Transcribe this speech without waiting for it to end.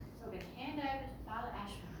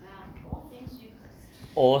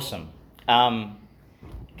Awesome. Can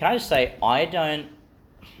I just say, I don't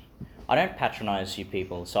patronize you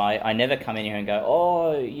people. So I never come in here and go,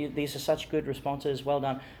 oh, these are such good responses, well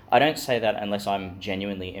done. I don't say that unless I'm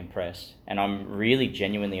genuinely impressed. And I'm really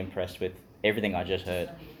genuinely impressed with everything I just heard.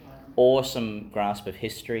 Awesome grasp of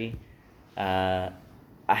history.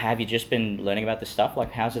 Have you just been learning about this stuff?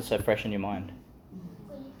 Like, how's it so fresh in your mind?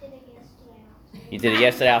 You did it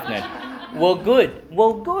yesterday afternoon. Well,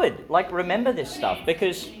 good. Like, remember this stuff,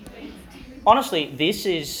 because honestly, this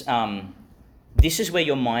is where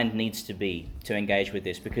your mind needs to be to engage with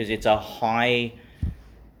this, because it's a high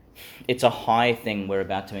thing we're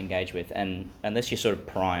about to engage with, and unless you're sort of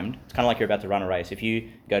primed, it's kind of like you're about to run a race. If you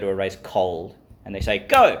go to a race cold and they say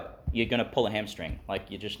go, you're going to pull a hamstring. Like,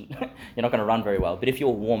 you're not going to run very well. But if you're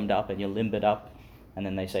warmed up and you're limbered up, and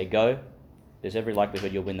then they say go, there's every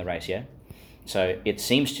likelihood you'll win the race. Yeah. So it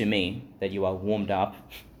seems to me that you are warmed up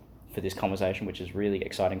for this conversation, which is really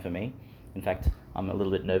exciting for me. In fact, I'm a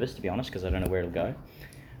little bit nervous, to be honest, because I don't know where it'll go.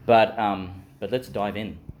 But let's dive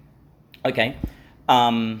in. Okay.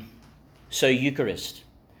 So Eucharist.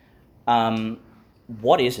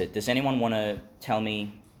 What is it? Does anyone want to tell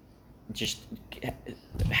me? Just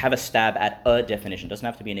have a stab at a definition. Doesn't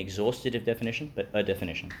have to be an exhaustive definition, but a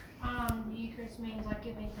definition. Eucharist means like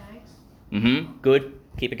giving thanks. Good.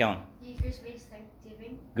 Keep it going. Eucharist means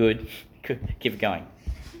thanksgiving. Good. Keep it going.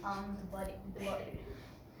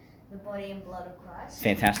 The body and blood of Christ.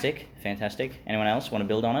 Fantastic. Anyone else want to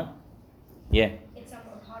build on it? Yeah. It's a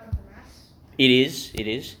part of the Mass. It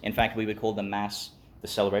is. In fact, we would call the Mass the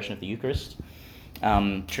celebration of the Eucharist.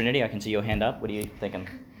 Trinity, I can see your hand up. What are you thinking?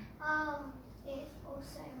 It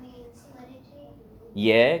also means liturgy.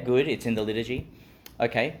 Yeah, good. It's in the liturgy.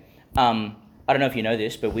 Okay. I don't know if you know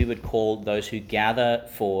this, but we would call those who gather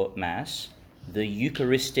for Mass the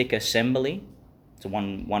Eucharistic Assembly. It's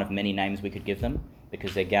one of many names we could give them,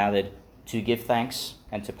 because they're gathered to give thanks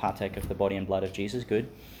and to partake of the body and blood of Jesus. Good.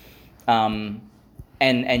 And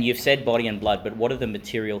you've said body and blood, but what are the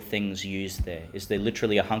material things used there? Is there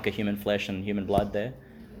literally a hunk of human flesh and human blood there?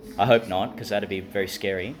 I hope not, because that'd be very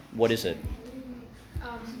scary. What is it?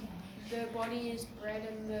 The body is bread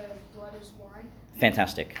and the blood is wine.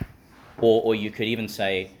 Fantastic. Or you could even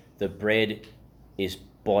say the bread is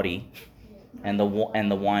body and the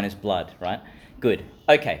wine is blood, right? Good.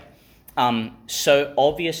 Okay. So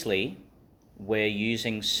obviously we're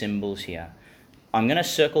using symbols here. I'm going to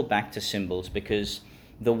circle back to symbols, because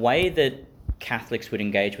the way that Catholics would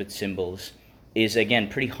engage with symbols is, again,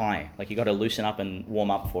 pretty high. Like, you got to loosen up and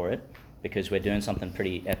warm up for it, because we're doing something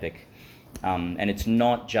pretty epic. And it's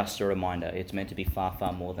not just a reminder. It's meant to be far,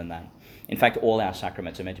 far more than that. In fact, all our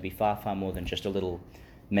sacraments are meant to be far, far more than just a little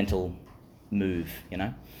mental move, you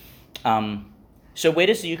know? So where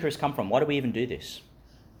does the Eucharist come from? Why do we even do this?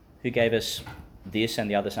 Who gave us this and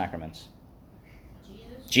the other sacraments?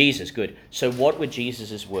 Jesus, good. So what were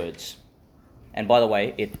Jesus' words? And by the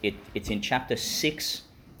way, it's in chapter 6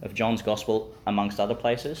 of John's Gospel, amongst other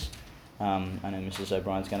places. I know Mrs.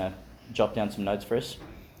 O'Brien's going to jot down some notes for us.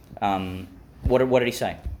 What did he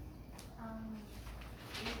say?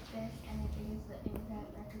 If there's anything that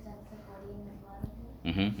represents the body and the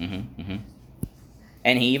blood of it.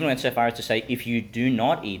 And he even went so far as to say, if you do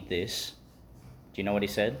not eat this, do you know what he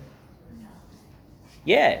said? No.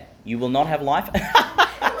 Yeah, you will not have life.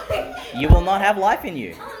 You will not have life in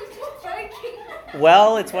you.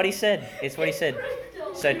 Well, it's what he said.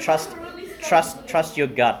 So trust your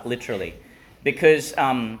gut, literally. Because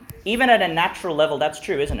even at a natural level, that's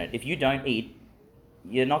true, isn't it? If you don't eat,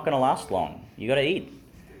 you're not going to last long. You got to eat.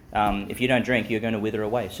 If you don't drink, you're going to wither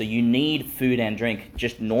away. So you need food and drink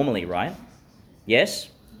just normally, right? Yes?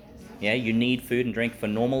 Yeah, you need food and drink for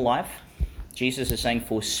normal life. Jesus is saying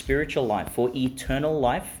for spiritual life, for eternal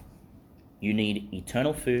life, you need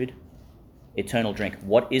eternal food, eternal drink.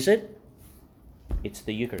 What is it? It's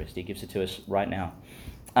the Eucharist. He gives it to us right now.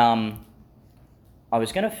 I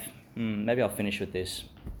was going to... maybe I'll finish with this.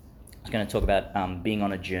 I was going to talk about being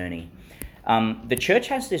on a journey. The church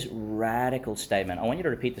has this radical statement. I want you to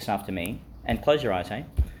repeat this after me. And close your eyes, hey?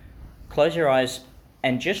 Close your eyes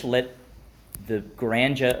and just let the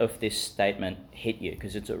grandeur of this statement hit you,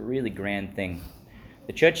 because it's a really grand thing.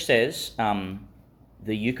 The church says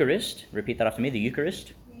the Eucharist, repeat that after me, the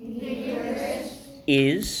Eucharist,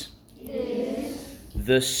 is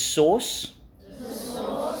the source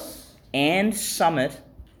and summit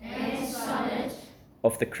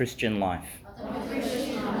of the Christian life.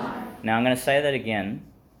 Now I'm going to say that again,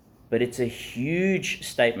 but it's a huge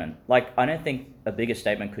statement. Like, I don't think a bigger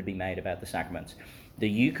statement could be made about the sacraments. The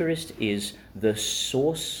Eucharist is the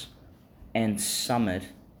source and summit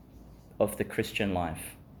of the Christian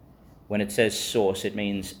life. When it says source, it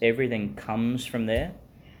means everything comes from there.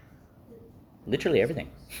 Literally everything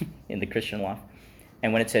in the Christian life.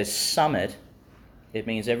 And when it says summit, it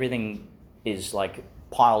means everything is like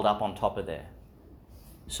piled up on top of there.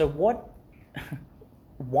 So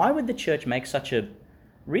why would the church make such a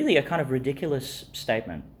kind of ridiculous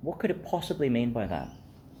statement? What could it possibly mean by that?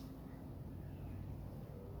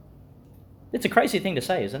 It's a crazy thing to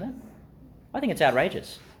say, isn't it? I think it's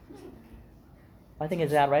outrageous.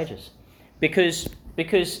 Because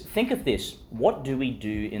think of this. What do we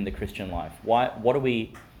do in the Christian life? What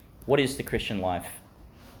is the Christian life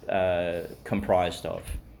comprised of?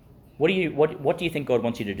 What do you think God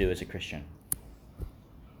wants you to do as a Christian?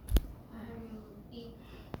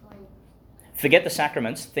 Forget the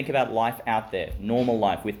sacraments. Think about life out there, normal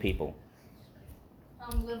life with people.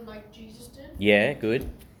 Live like Jesus did. Yeah, good.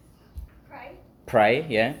 Pray,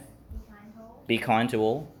 yeah. Be kind to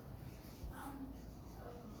all.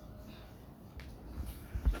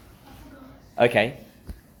 Okay.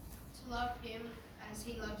 To love him as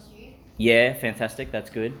he loves you. Yeah, fantastic.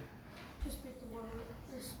 That's good. To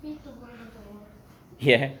speak the word of the Lord.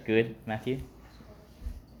 Yeah, good. Matthew?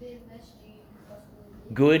 Be the best you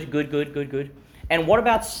possibly be. Good. And what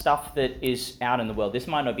about stuff that is out in the world? This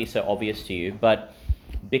might not be so obvious to you, but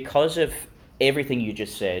because of everything you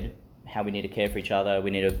just said, how we need to care for each other,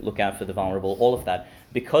 we need to look out for the vulnerable, all of that,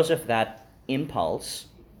 because of that impulse,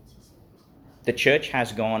 the church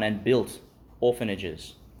has gone and built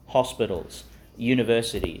orphanages, hospitals,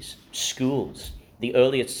 universities, schools. The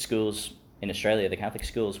earliest schools in Australia, the Catholic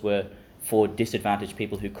schools, were for disadvantaged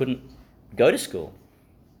people who couldn't go to school.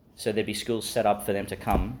 So there'd be schools set up for them to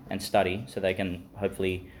come and study so they can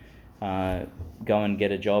hopefully go and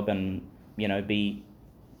get a job and,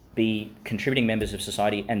 be contributing members of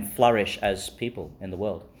society and flourish as people in the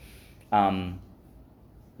world.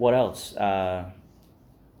 What else?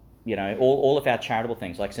 All of our charitable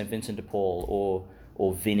things like St. Vincent de Paul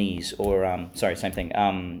or Vinnie's or, same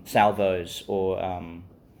thing, Salvos or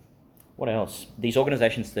what else? These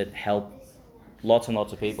organizations that help lots and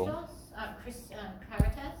lots of people. Caritas?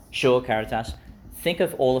 Sure, Caritas. Think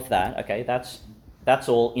of all of that, okay? That's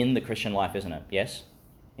all in the Christian life, isn't it? Yes?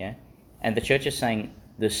 Yeah? And the church is saying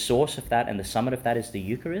the source of that and the summit of that is the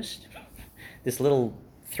Eucharist? This little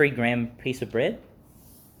 3-gram piece of bread?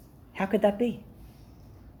 How could that be?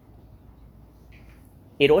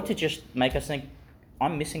 It ought to just make us think,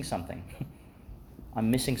 I'm missing something.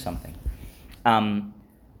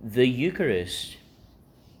 The Eucharist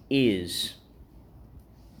is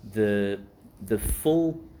the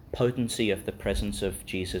full potency of the presence of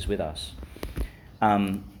Jesus with us.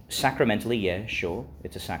 Sacramentally, yeah, sure,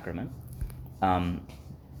 it's a sacrament.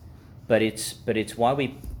 But it's why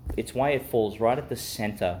it falls right at the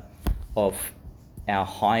center of our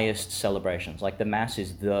highest celebrations. Like the Mass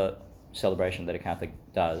is the celebration that a Catholic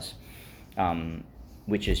does,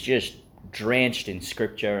 which is just drenched in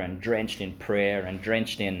scripture and drenched in prayer and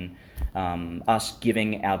drenched in us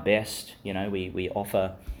giving our best. We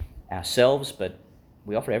offer ourselves, but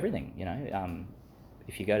we offer everything.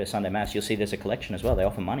 If you go to Sunday Mass, you'll see there's a collection as well. They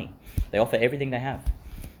offer money. They offer everything they have.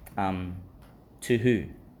 To who?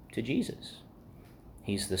 To Jesus.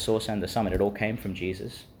 He's the source and the summit. It all came from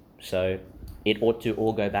Jesus. So it ought to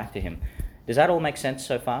all go back to him. Does that all make sense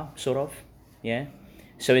so far? Sort of? Yeah?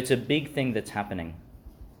 So it's a big thing that's happening.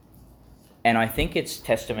 And I think it's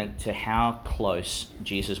testament to how close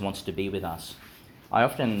Jesus wants to be with us. I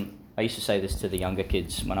used to say this to the younger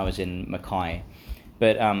kids when I was in Mackay,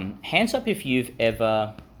 but hands up if you've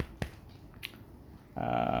ever...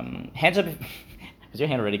 hands up if... Is your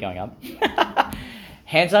hand already going up?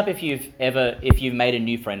 Hands up if you've made a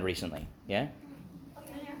new friend recently. Yeah?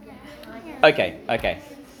 Okay.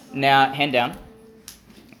 Now, hand down.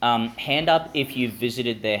 Hand up if you've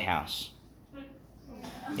visited their house.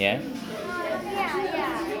 Yeah?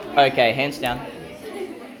 Okay, hands down.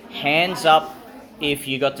 Hands up if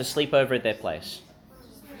you got to sleep over at their place.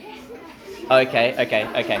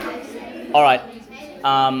 Okay. All right.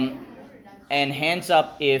 And hands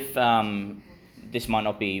up if this might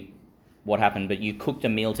not be what happened, but you cooked a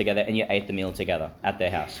meal together and you ate the meal together at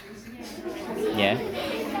their house. Yeah?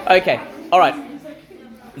 Okay. All right.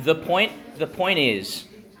 The point is,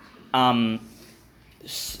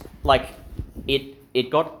 it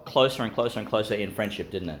got closer and closer and closer in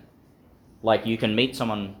friendship, didn't it? Like you can meet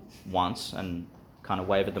someone once and kind of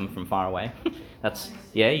wave at them from far away.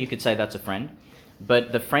 You could say that's a friend.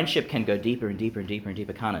 But the friendship can go deeper and deeper and deeper and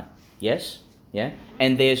deeper, can't it? Yes? Yeah?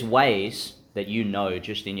 And there's ways that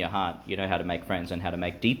just in your heart, you know how to make friends and how to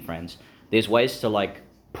make deep friends. There's ways to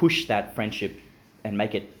push that friendship and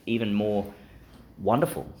make it even more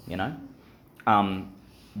wonderful,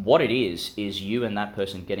 what it is you and that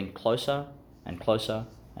person getting closer and closer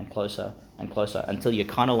and closer and closer until you're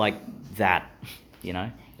kind of like that, you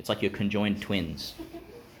know? It's like you're conjoined twins.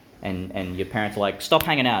 And your parents are like, stop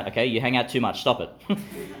hanging out, okay? You hang out too much, stop it.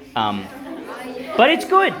 But it's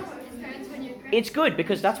good. It's good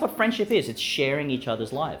because that's what friendship is. It's sharing each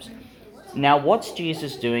other's lives. Now, what's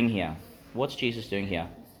Jesus doing here? What's Jesus doing here?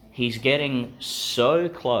 He's getting so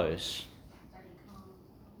close.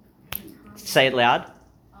 Say it loud.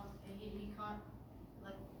 He can't,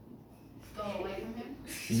 like, go away from him.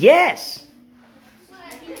 Yes!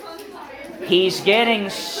 He's getting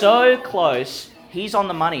so close. He's on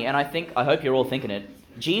the money, and I hope you're all thinking it.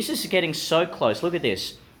 Jesus is getting so close. Look at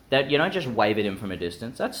this. That you don't just wave at him from a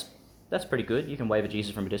distance. That's pretty good. You can wave at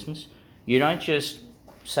Jesus from a distance. You don't just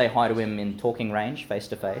say hi to him in talking range, face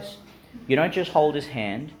to face. You don't just hold his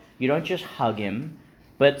hand. You don't just hug him.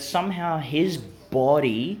 But somehow his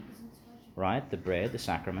body, right, the bread, the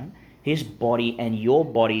sacrament, his body and your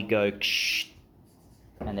body go ksh,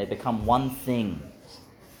 and they become one thing.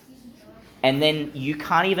 And then you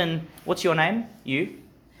can't even, what's your name? You?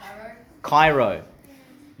 Cairo.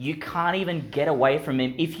 You can't even get away from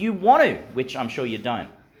him if you want to, which I'm sure you don't.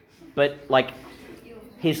 But like,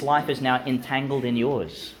 his life is now entangled in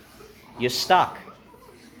yours. You're stuck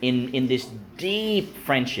in this deep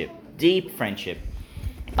friendship.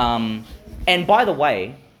 And by the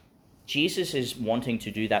way, Jesus is wanting to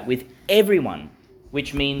do that with everyone,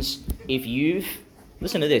 which means if you've,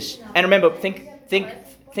 listen to this, and remember, think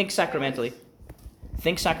sacramentally.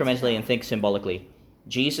 Think sacramentally and think symbolically.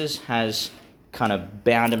 Jesus has kind of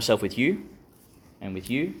bound himself with you, and with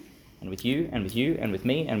you, and with you, and with you, and with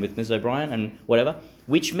me, and with Ms. O'Brien, and whatever,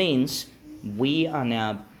 which means we are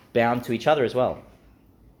now bound to each other as well.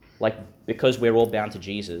 Like, because we're all bound to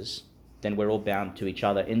Jesus, then we're all bound to each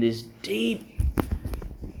other in this deep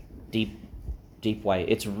way.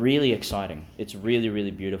 It's really exciting. It's really,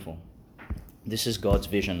 really beautiful. This is God's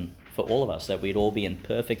vision for all of us, that we'd all be in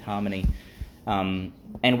perfect harmony. And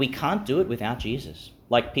we can't do it without Jesus.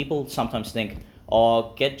 Like, people sometimes think,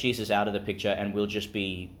 oh, get Jesus out of the picture and we'll just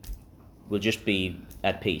be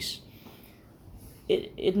at peace.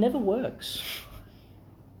 It never works.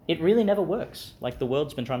 It really never works. Like, the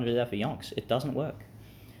world's been trying to do that for yonks. It doesn't work.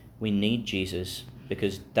 We need Jesus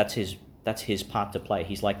because that's his part to play.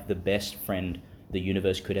 He's like the best friend the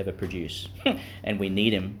universe could ever produce. And we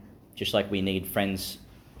need him just like we need friends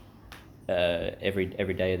every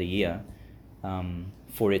day of the year.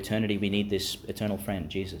 For eternity, we need this eternal friend,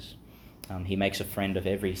 Jesus. He makes a friend of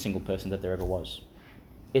every single person that there ever was.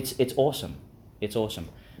 It's awesome. It's awesome.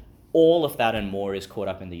 All of that and more is caught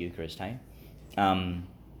up in the Eucharist, hey?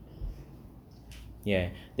 Yeah,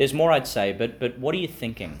 there's more I'd say, but what are you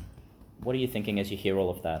thinking? What are you thinking as you hear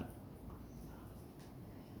all of that?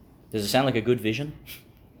 Does it sound like a good vision?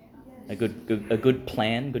 A good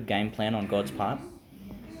plan, good game plan on God's part?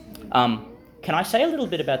 Can I say a little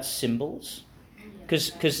bit about symbols?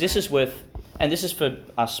 Because this is worth, and this is for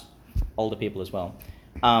us older people as well.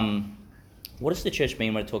 What does the church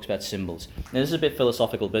mean when it talks about symbols? Now, this is a bit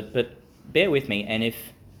philosophical, but bear with me, and if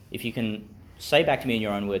you can say back to me in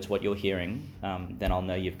your own words what you're hearing, then I'll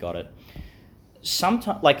know you've got it.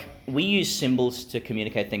 Sometimes, like, we use symbols to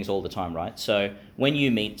communicate things all the time, right? So when you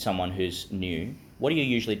meet someone who's new, what do you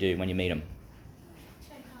usually do when you meet them?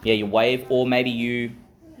 Yeah, you wave, or maybe you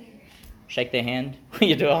shake their hand.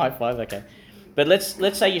 You do a high five, okay. But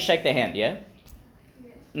let's say you shake their hand, yeah?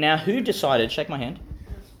 Now, who decided, shake my hand.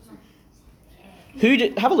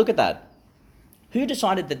 Have a look at that. Who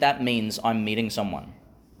decided that means I'm meeting someone?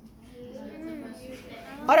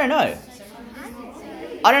 I don't know.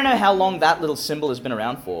 I don't know how long that little symbol has been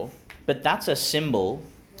around for, but that's a symbol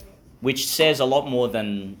which says a lot more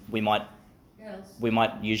than we might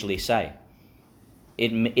usually say.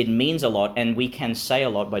 It means a lot, and we can say a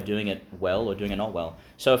lot by doing it well or doing it not well.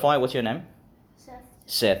 So what's your name?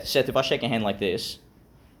 Seth. Seth, if I shake your hand like this,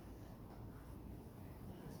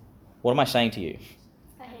 what am I saying to you?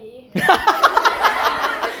 I hate you.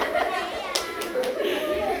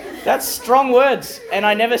 That's strong words, and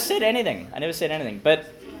I never said anything. But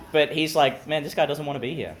he's like, man, this guy doesn't want to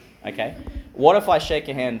be here. Okay. What if I shake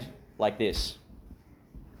your hand like this?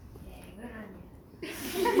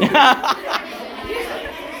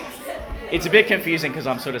 It's a bit confusing because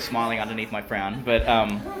I'm sort of smiling underneath my frown. But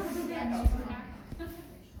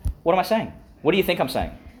what am I saying? What do you think I'm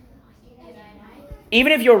saying?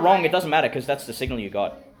 Even if you're wrong, it doesn't matter because that's the signal you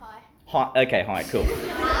got. Hi. Okay, hi, cool.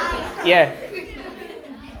 Yeah.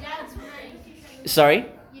 Sorry?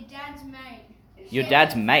 Your dad's mate. Your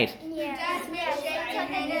dad's mate? Yeah.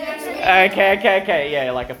 Okay.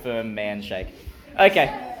 Yeah, like a firm man shake. Okay.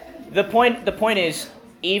 The point is,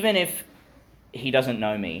 even if he doesn't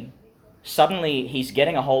know me, suddenly he's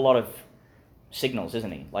getting a whole lot of signals,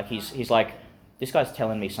 isn't he? Like he's like, this guy's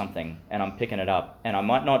telling me something and I'm picking it up, and I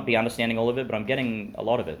might not be understanding all of it, but I'm getting a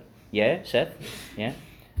lot of it. Yeah, Seth? Yeah?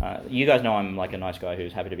 You guys know I'm like a nice guy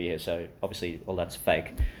who's happy to be here, so obviously all that's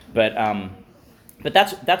fake. But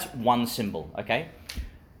that's one symbol, okay?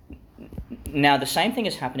 Now the same thing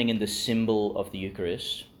is happening in the symbol of the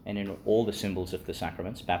Eucharist and in all the symbols of the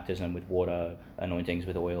sacraments: baptism with water, anointings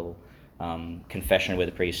with oil, confession where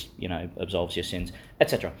the priest, absolves your sins,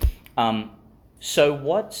 etc. So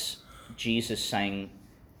what's Jesus saying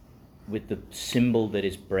with the symbol that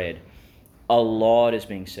is bread? A lot is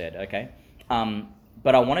being said, okay?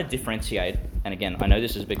 But I want to differentiate, and again, I know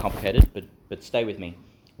this is a bit complicated, but stay with me.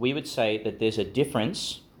 We would say that there's a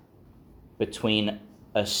difference between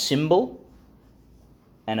a symbol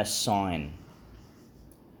and a sign.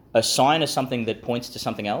 A sign is something that points to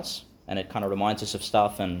something else, and it kind of reminds us of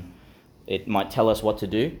stuff, and it might tell us what to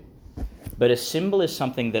do. But a symbol is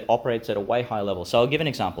something that operates at a way higher level. So I'll give an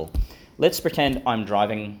example. Let's pretend I'm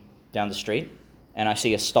driving down the street and I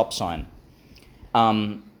see a stop sign.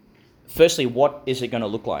 Firstly, what is it going to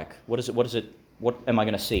look like? What am I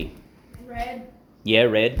going to see? Red. Yeah,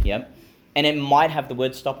 red, yep. And it might have the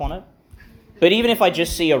word stop on it. But even if I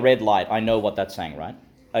just see a red light, I know what that's saying, right?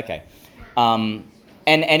 Okay. And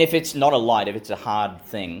if it's not a light, if it's a hard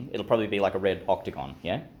thing, it'll probably be like a red octagon,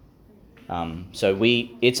 yeah? So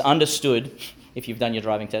it's understood, if you've done your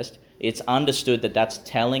driving test, it's understood that that's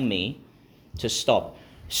telling me to stop.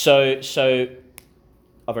 So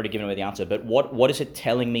I've already given away the answer, but what is it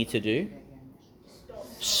telling me to do?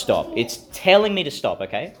 Stop. It's telling me to stop,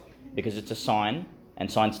 okay? Because it's a sign, and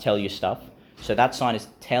signs tell you stuff. So that sign is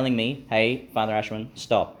telling me, hey, Father Ashwin,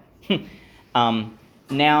 stop.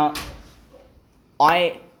 Now,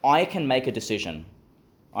 I can make a decision.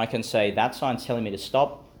 I can say, that sign's telling me to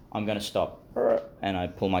stop, I'm going to stop. And I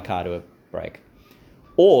pull my car to a brake.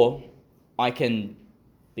 Or I can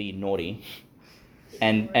be naughty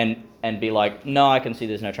and be like, no, I can see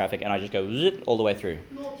there's no traffic, and I just go zip all the way through.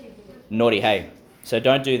 Naughty, hey. So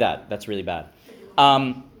don't do that. That's really bad.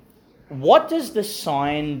 What does the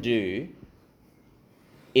sign do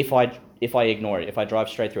if I ignore it, if I drive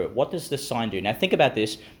straight through it? What does the sign do? Now think about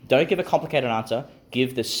this. Don't give a complicated answer.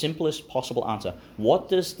 Give the simplest possible answer. What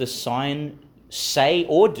does the sign say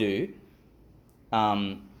or do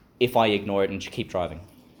if I ignore it and keep driving?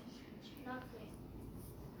 Nothing.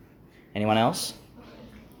 Anyone else?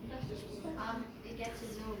 It gets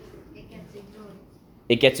ignored. It gets ignored.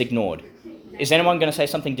 It gets ignored. Is anyone going to say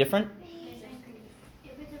something different?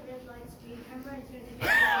 If it's a red light, speed, remember it's going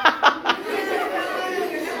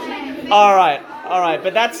to be All right,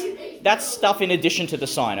 but that's stuff in addition to the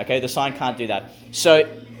sign, okay? The sign can't do that. So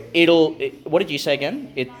what did you say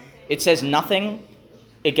again? It says nothing,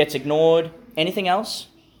 it gets ignored. Anything else?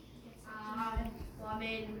 Well, I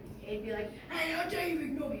mean, it'd be like, hey, how dare you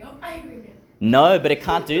ignore me? I'm angry now. No, but it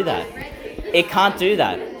can't do that. It can't do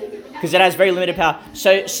that because it has very limited power.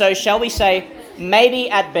 So shall we say maybe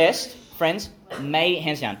at best, friends,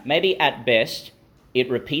 hands down, maybe at best it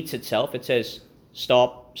repeats itself. It says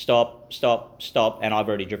stop, stop, stop, stop, and I've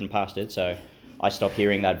already driven past it, so I stop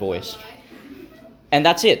hearing that voice. And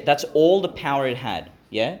that's it. That's all the power it had,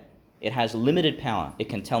 yeah? It has limited power. It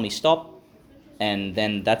can tell me stop, and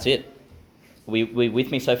then that's it. We with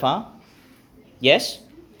me so far? Yes?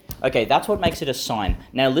 Okay, that's what makes it a sign.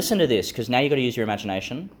 Now listen to this, because now you've got to use your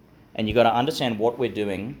imagination, and you've got to understand what we're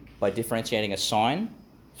doing by differentiating a sign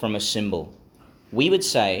from a symbol. We would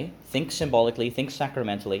say, think symbolically, think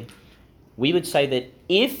sacramentally, we would say that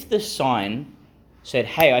if the sign said,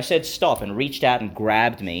 hey, I said stop, and reached out and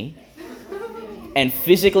grabbed me, and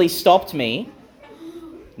physically stopped me.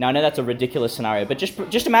 Now I know that's a ridiculous scenario, but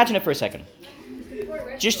just imagine it for a second.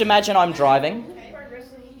 Just imagine I'm driving.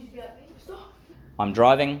 I'm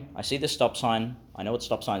driving, I see the stop sign, I know what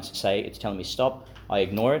stop signs say, it's telling me stop, I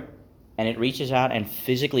ignore it, and it reaches out and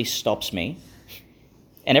physically stops me.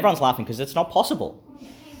 And everyone's laughing because it's not possible.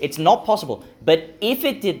 It's not possible. But if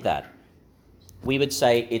it did that, we would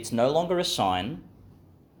say it's no longer a sign,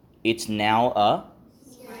 it's now a...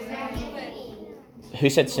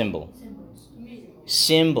 Who said symbol?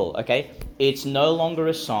 Symbol, okay? It's no longer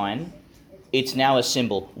a sign, it's now a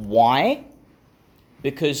symbol. Why?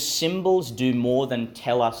 Because symbols do more than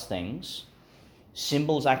tell us things.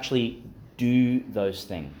 Symbols actually do those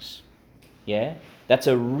things. Yeah? That's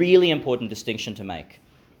a really important distinction to make.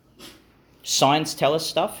 Signs tell us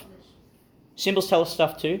stuff. Symbols tell us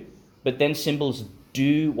stuff too. But then symbols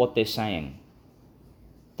do what they're saying.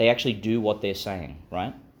 They actually do what they're saying,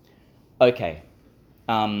 right? Okay.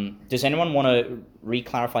 Does anyone want to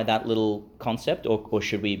re-clarify that little concept, or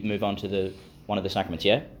should we move on to one of the sacraments?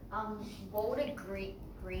 Yeah. What would a green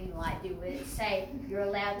light do? Would it say you're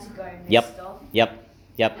allowed to go and stop? Yep.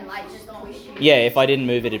 And just push you? Yeah. If I didn't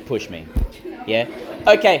move it, it'd push me. Yeah.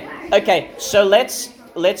 Okay. So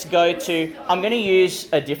let's go to. I'm going to use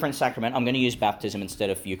a different sacrament. I'm going to use baptism instead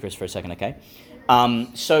of Eucharist for a second. Okay.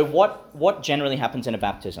 So what generally happens in a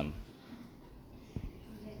baptism?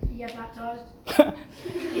 You get baptized.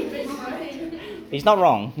 He's not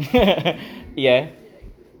wrong. Yeah.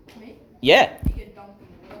 Me? Yeah. You get dunked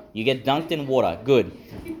in water. You get dunked in water. Good.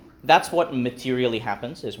 That's what materially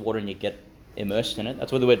happens. There's water and you get immersed in it.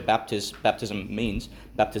 That's what the word baptism means.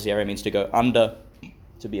 Baptizere means to go under,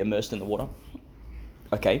 to be immersed in the water.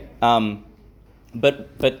 Okay.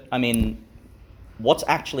 But I mean, what's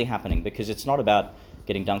actually happening? Because it's not about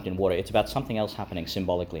getting dunked in water. It's about something else happening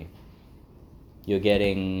symbolically. You're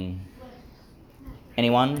getting...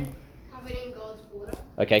 Anyone? Covered in God's water.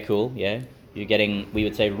 Okay, cool. Yeah. You're getting, we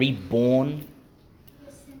would say, reborn.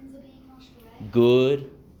 Your sins are being washed away. Good. You're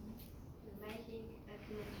making a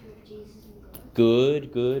connection with Jesus and God.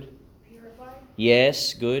 Good. Purified.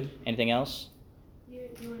 Yes, good. Anything else? You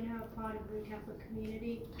want to have part of the Catholic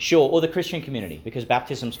community. Sure, or the Christian community, because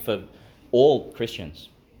baptism's for all Christians.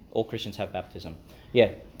 All Christians have baptism.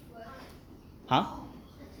 Yeah. Huh?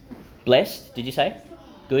 Blessed, did you say?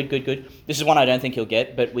 Good. This is one I don't think you'll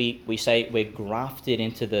get, but we say we're grafted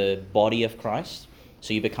into the body of Christ,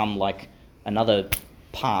 so you become like another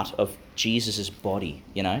part of Jesus' body,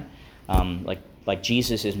 you know? Like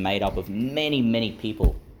Jesus is made up of many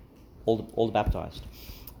people, all the baptized.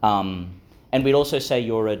 And we'd also say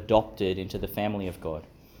you're adopted into the family of God.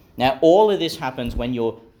 Now, all of this happens when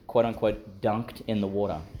you're, quote-unquote, dunked in the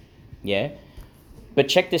water, yeah? But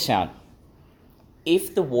check this out.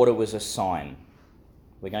 If the water was a sign,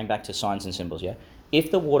 we're going back to signs and symbols, yeah?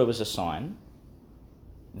 If the water was a sign,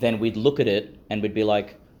 then we'd look at it and we'd be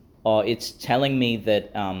like, oh, it's telling me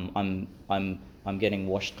that I'm getting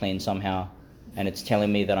washed clean somehow, and it's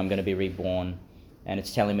telling me that I'm going to be reborn, and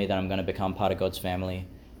it's telling me that I'm going to become part of God's family,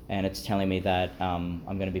 and it's telling me that I'm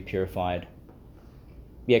going to be purified.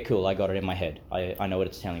 Yeah, cool, I got it in my head. I know what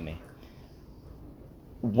it's telling me.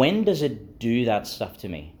 When does it do that stuff to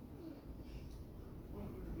me?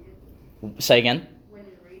 Say again? When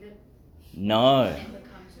you read it. No.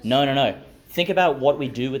 Think about what we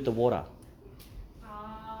do with the water.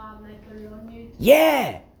 They put it on you.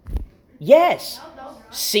 Yeah. Yes.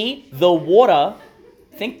 See, the water,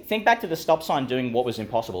 think back to the stop sign doing what was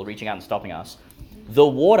impossible, reaching out and stopping us. The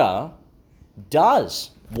water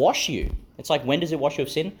does wash you. It's like, when does it wash you of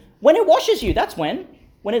sin? When it washes you, that's when.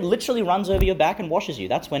 When it literally runs over your back and washes you,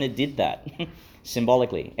 that's when it did that.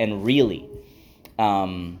 Symbolically and really.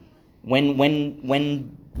 When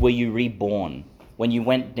were you reborn? When you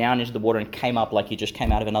went down into the water and came up like you just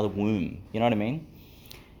came out of another womb. You know what I mean?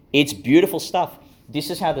 It's beautiful stuff. This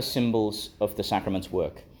is how the symbols of the sacraments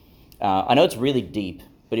work. I know it's really deep,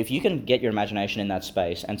 but if you can get your imagination in that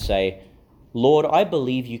space and say, Lord, I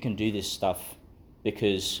believe you can do this stuff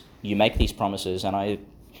because you make these promises and I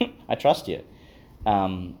trust you.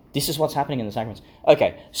 This is what's happening in the sacraments.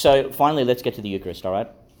 Okay, so finally let's get to the Eucharist, all right?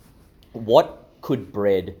 What could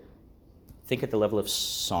bread... Think at the level of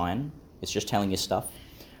sign. It's just telling you stuff.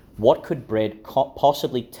 What could bread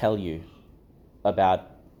possibly tell you about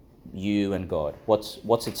you and God?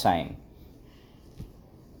 What's it saying?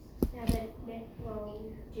 Yeah, that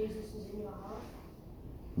Jesus is in your heart.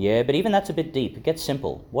 Yeah, but even that's a bit deep. It gets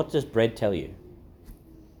simple. What does bread tell you?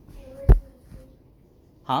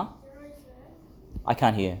 Huh? I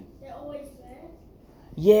can't hear. They're always there.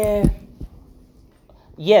 Yeah.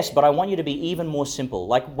 Yes, but I want you to be even more simple.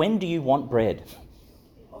 Like, when do you want bread?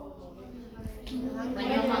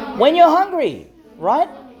 When you're hungry, right?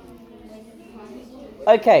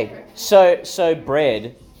 Okay, so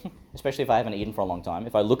bread, especially if I haven't eaten for a long time,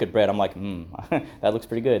 if I look at bread, I'm like, that looks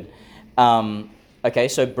pretty good. Okay,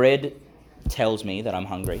 so bread tells me that I'm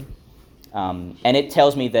hungry, and it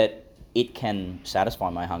tells me that it can satisfy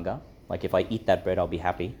my hunger. Like, if I eat that bread, I'll be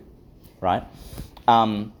happy, right?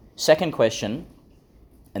 Second question,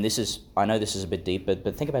 and I know this is a bit deep,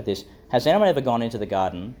 but think about this. Has anyone ever gone into the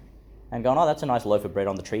garden and gone, oh, that's a nice loaf of bread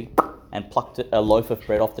on the tree, and plucked a loaf of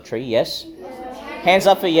bread off the tree? Yes? Hands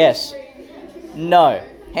up for yes. No.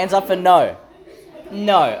 Hands up for no.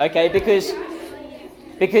 No, okay, because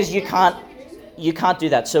you can't do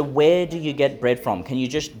that. So where do you get bread from? Can you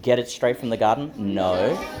just get it straight from the garden?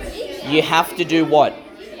 No. You have to do what?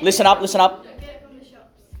 Listen up.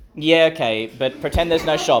 Yeah, okay, but pretend there's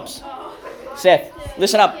no shops. Seth,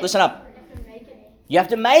 listen up. You have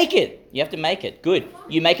to make it. Good.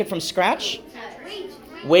 You make it from scratch?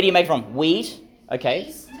 Where do you make it from? Wheat.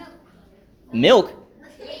 Okay. Milk.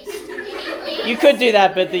 You could do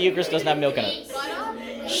that, but the Eucharist doesn't have milk in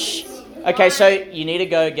it. Shh. Okay, so you need to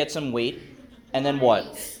go get some wheat, and then what?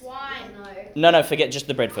 No, forget just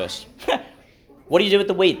the bread first. What do you do with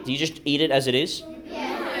the wheat? Do you just eat it as it is?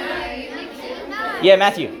 Yeah,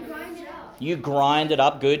 Matthew. You grind it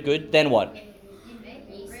up. Good. Then what?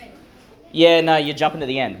 Yeah, no, you're jumping to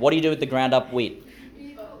the end. What do you do with the ground up wheat?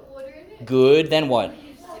 Good. Then what?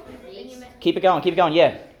 Keep it going.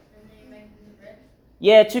 Yeah.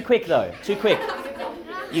 Yeah, too quick though. Too quick.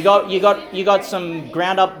 You got some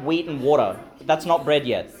ground up wheat and water. That's not bread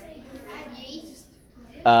yet.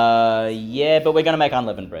 Yeah, but we're going to make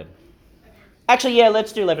unleavened bread. Actually, yeah,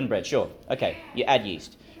 let's do leavened bread, sure. Okay, you add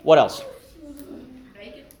yeast. What else?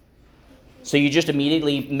 Bacon. So you just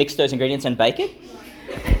immediately mix those ingredients and bake it?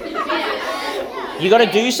 You got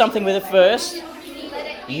to do something with it first.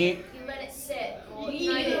 You let it sit.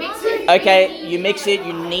 Okay, you mix it,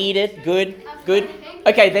 you knead it, good.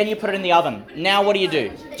 Okay, then you put it in the oven. Now what do?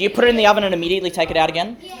 Do you put it in the oven and immediately take it out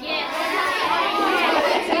again?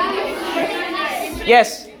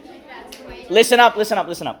 Yes. Listen up.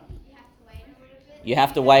 You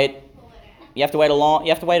have to wait a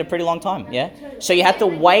pretty long time, yeah? So you have to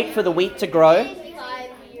wait for the wheat to grow,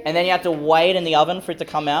 and then you have to wait in the oven for it to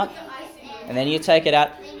come out, and then you take it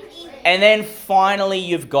out, and then finally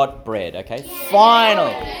you've got bread, okay?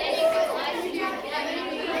 Finally.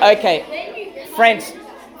 Okay, friends,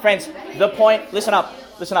 the point, listen up.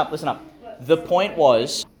 The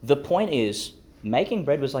point is, making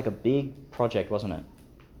bread was like a big project, wasn't it?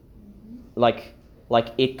 Like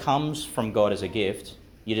it comes from God as a gift.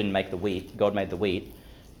 You didn't make the wheat. God made the wheat.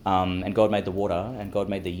 And God made the water. And God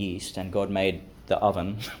made the yeast. And God made the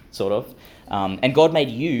oven, sort of. And God made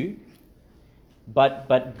you.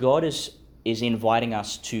 But God is inviting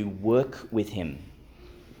us to work with him.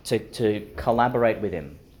 To collaborate with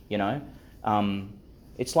him, you know?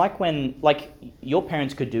 It's like when, your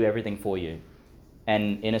parents could do everything for you.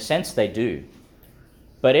 And in a sense, they do.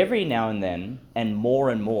 But every now and then, and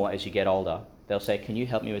more as you get older, they'll say, can you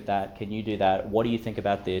help me with that? Can you do that? What do you think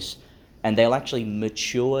about this? And they'll actually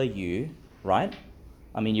mature you, right?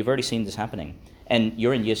 I mean, you've already seen this happening. And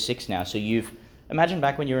you're in year 6 now, so imagine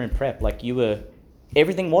back when you were in prep,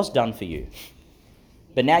 everything was done for you.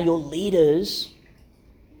 But now you're leaders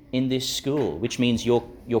in this school, which means you're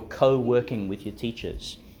co-working with your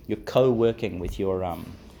teachers. You're co-working with your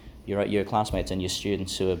classmates and your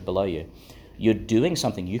students who are below you. You're doing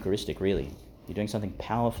something Eucharistic, really. You're doing something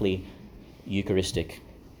powerfully Eucharistic.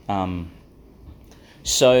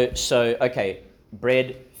 Okay,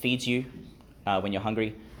 bread feeds you when you're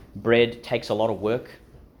hungry. Bread takes a lot of work,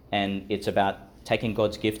 and it's about taking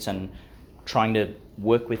God's gifts and trying to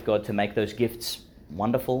work with God to make those gifts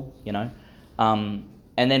wonderful, you know. And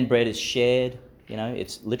then bread is shared, you know.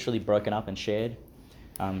 It's literally broken up and shared.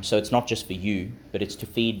 So it's not just for you, but it's to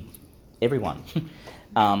feed everyone.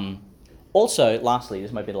 Also, lastly,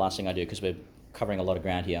 this might be the last thing I do because we're covering a lot of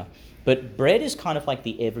ground here, but bread is kind of like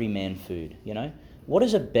the everyman food, you know? What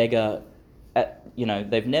is a beggar,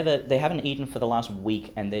 they haven't eaten for the last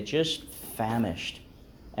week and they're just famished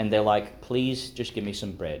and they're like, please just give me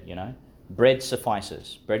some bread, you know? Bread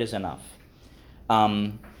suffices. Bread is enough.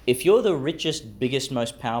 If you're the richest, biggest,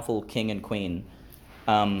 most powerful king and queen,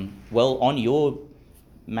 on your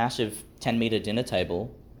massive 10-meter dinner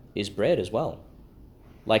table is bread as well.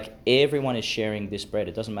 Like, everyone is sharing this bread.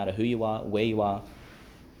 It doesn't matter who you are, where you are,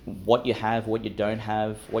 what you have, what you don't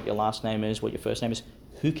have, what your last name is, what your first name is.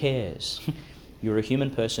 Who cares? You're a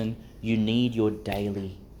human person. You need your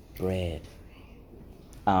daily bread.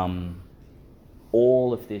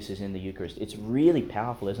 All of this is in the Eucharist. It's really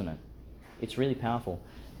powerful, isn't it? It's really powerful.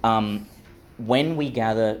 When we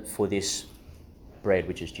gather for this bread,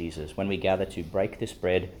 which is Jesus, when we gather to break this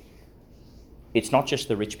bread, it's not just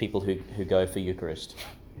the rich people who go for Eucharist.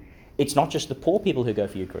 It's not just the poor people who go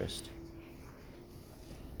for Eucharist.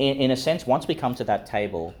 In a sense, once we come to that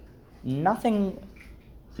table, nothing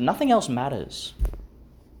else matters.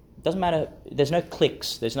 It doesn't matter. There's no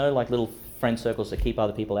cliques. There's no little friend circles that keep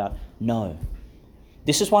other people out. No.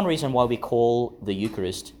 This is one reason why we call the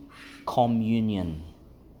Eucharist communion.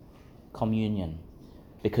 Communion.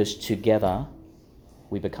 Because together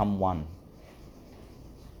we become one.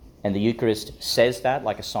 And the Eucharist says that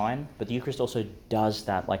like a sign, but the Eucharist also does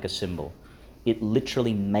that like a symbol. It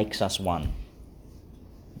literally makes us one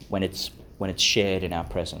when it's shared in our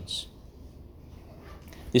presence.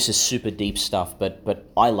 This is super deep stuff, but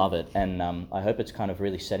I love it, and I hope it's kind of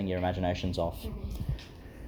really setting your imaginations off.